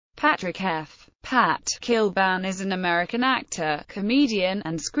Patrick F. Pat Kilbane is an American actor, comedian,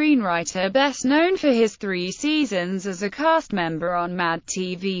 and screenwriter best known for his 3 seasons as a cast member on Mad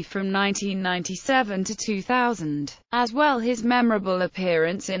TV from 1997 to 2000, as well his memorable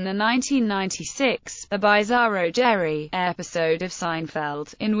appearance in the 1996 The Bizarro Jerry episode of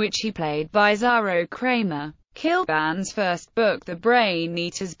Seinfeld, in which he played Bizarro Kramer. Kilbane's first book, The Brain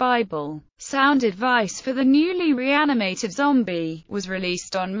Eater's Bible, Sound Advice for the Newly Reanimated Zombie, was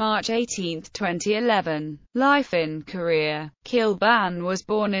released on March 18, 2011. Life and career. Kilbane was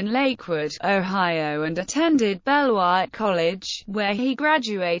born in Lakewood, Ohio and attended Beloit College, where he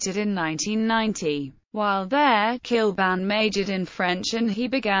graduated in 1990. While there, Kilbane majored in French and he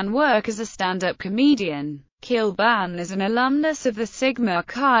began work as a stand-up comedian. Kilbane is an alumnus of the Sigma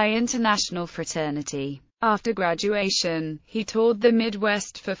Chi International Fraternity. After graduation, he toured the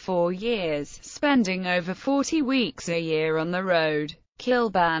Midwest for 4 years, spending over 40 weeks a year on the road.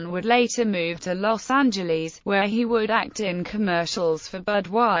 Kilbane would later move to Los Angeles, where he would act in commercials for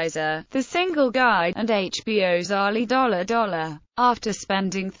Budweiser, The Single Guy, and HBO's Ali Dollar. After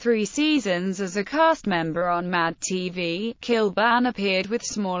spending 3 seasons as a cast member on Mad TV, Kilbane appeared with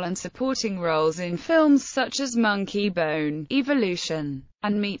small and supporting roles in films such as Monkey Bone, Evolution,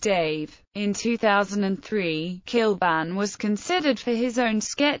 and Meet Dave. In 2003, Kilbane was considered for his own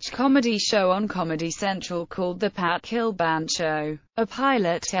sketch comedy show on Comedy Central called The Pat Kilbane Show. A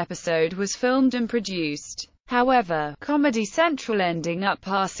pilot episode was filmed and produced. However, Comedy Central ending up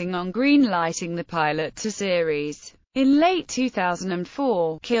passing on greenlighting the pilot to series. In late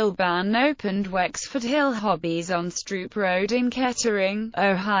 2004, Kilbane opened Wexford Hill Hobbies on Stroop Road in Kettering,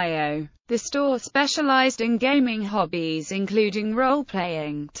 Ohio. The store specialized in gaming hobbies including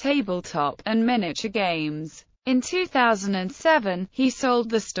role-playing, tabletop, and miniature games. In 2007, he sold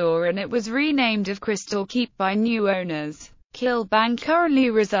the store and it was renamed of Crystal Keep by new owners. Kilbane currently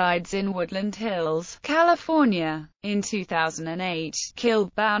resides in Woodland Hills, California. In 2008,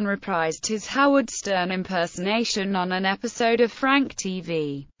 Kilbane reprised his Howard Stern impersonation on an episode of Frank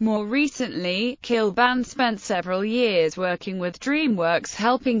TV. More recently, Kilbane spent several years working with DreamWorks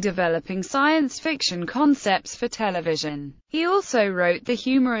helping developing science fiction concepts for television. He also wrote the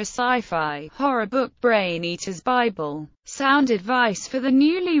humorous sci-fi horror book Brain Eater's Bible, Sound Advice for the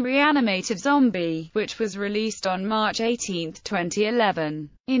Newly Reanimated Zombie, which was released on March 18, 2011.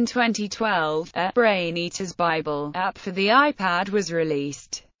 In 2012, a Brain Eater's Bible app for the iPad was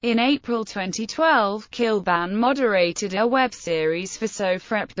released. In April 2012, Kilbane moderated a web series for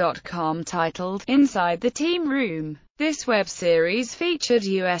SoFrep.com titled Inside the Team Room. This web series featured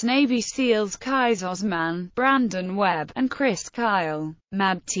U.S. Navy SEALs Kais Osman, Brandon Webb, and Chris Kyle.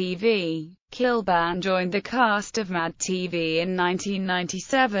 Mad TV. Kilbane joined the cast of Mad TV in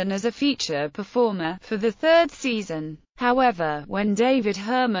 1997 as a feature performer for the 3rd season. However, when David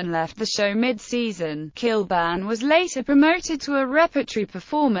Herman left the show mid-season, Kilbane was later promoted to a repertory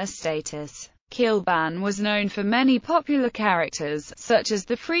performer status. Kilbane was known for many popular characters, such as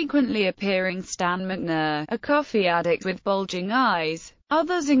the frequently appearing Stan McNair, a coffee addict with bulging eyes.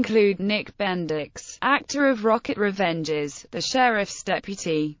 Others include Nick Bendix, actor of Rocket Revenges, the sheriff's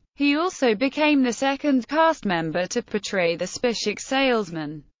deputy. He also became the 2nd cast member to portray the Spishik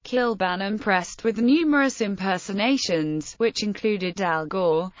salesman. Kilbane impressed with numerous impersonations, which included Al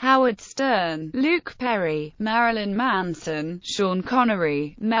Gore, Howard Stern, Luke Perry, Marilyn Manson, Sean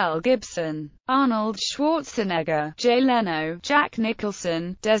Connery, Mel Gibson, Arnold Schwarzenegger, Jay Leno, Jack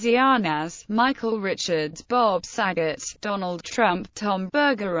Nicholson, Desi Arnaz, Michael Richards, Bob Saget, Donald Trump, Tom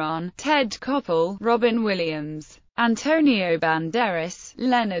Bergeron, Ted Koppel, Robin Williams, Antonio Banderas,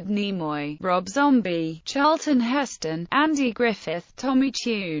 Leonard Nimoy, Rob Zombie, Charlton Heston, Andy Griffith, Tommy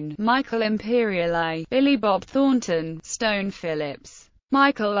Tune, Michael Imperioli, Billy Bob Thornton, Stone Phillips,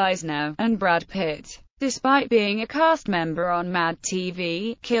 Michael Eisner, and Brad Pitt. Despite being a cast member on Mad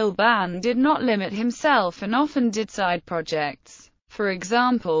TV, Kilbane did not limit himself and often did side projects. For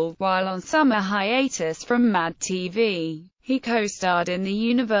example, while on summer hiatus from Mad TV, he co-starred in the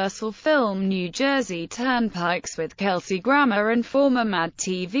Universal film New Jersey Turnpikes with Kelsey Grammer and former Mad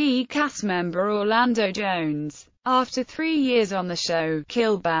TV cast member Orlando Jones. After 3 years on the show,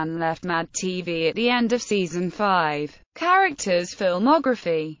 Kilbane left Mad TV at the end of season 5. Characters'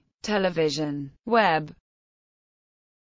 filmography. Television. Web.